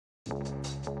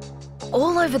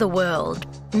All over the world,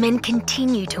 men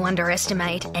continue to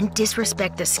underestimate and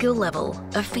disrespect the skill level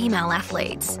of female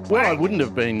athletes. Well, I wouldn't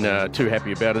have been too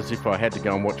happy about it if I had to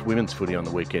go and watch women's footy on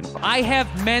the weekend. I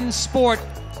have men's sport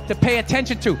to pay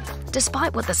attention to.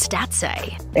 Despite what the stats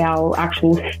say. Our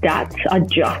actual stats are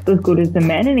just as good as the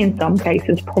men, and in some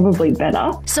cases probably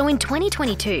better. So in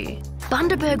 2022,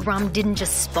 Bundaberg RUM didn't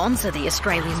just sponsor the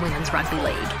Australian Women's Rugby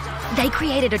League. They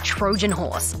created a Trojan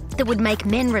horse that would make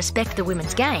men respect the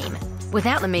women's game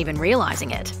without them even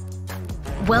realising it.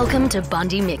 Welcome to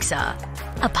Bundy Mixer,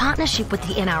 a partnership with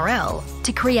the NRL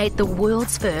to create the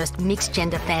world's first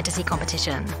mixed-gender fantasy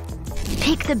competition.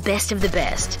 Pick the best of the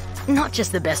best, not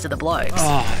just the best of the blokes.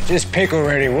 Oh, just pick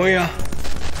already, will ya?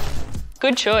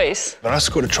 Good choice. But I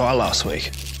scored a try last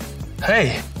week.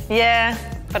 Hey. Yeah,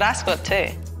 but I scored too.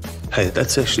 Hey,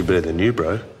 that's actually better than you,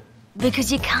 bro.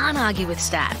 Because you can't argue with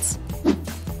stats.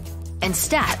 And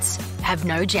stats have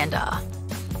no gender.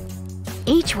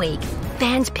 Each week,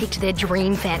 fans picked their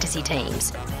dream fantasy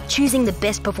teams, choosing the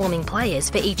best performing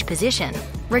players for each position,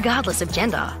 regardless of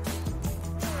gender.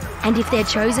 And if their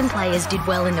chosen players did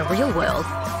well in the real world,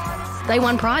 they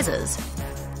won prizes.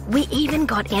 We even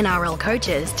got NRL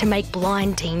coaches to make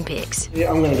blind team picks.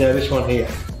 Yeah, I'm going to go this one here.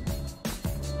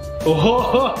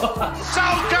 Oh,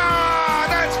 Sulka!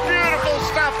 That's beautiful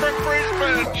stuff from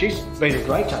Brisbane. She's been a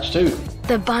great touch too.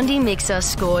 The Bundy Mixer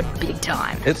scored big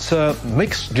time. It's a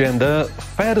mixed gender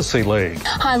fantasy league.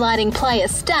 Highlighting player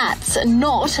stats,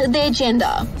 not their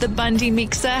gender. The Bundy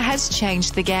Mixer has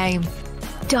changed the game.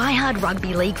 Die-hard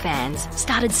rugby league fans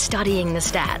started studying the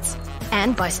stats.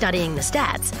 And by studying the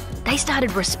stats, they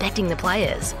started respecting the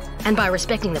players. And by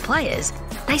respecting the players,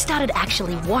 they started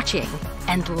actually watching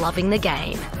and loving the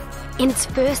game. In its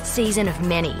first season of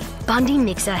many, Bundy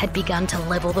Mixer had begun to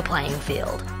level the playing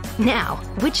field. Now,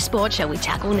 which sport shall we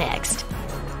tackle next?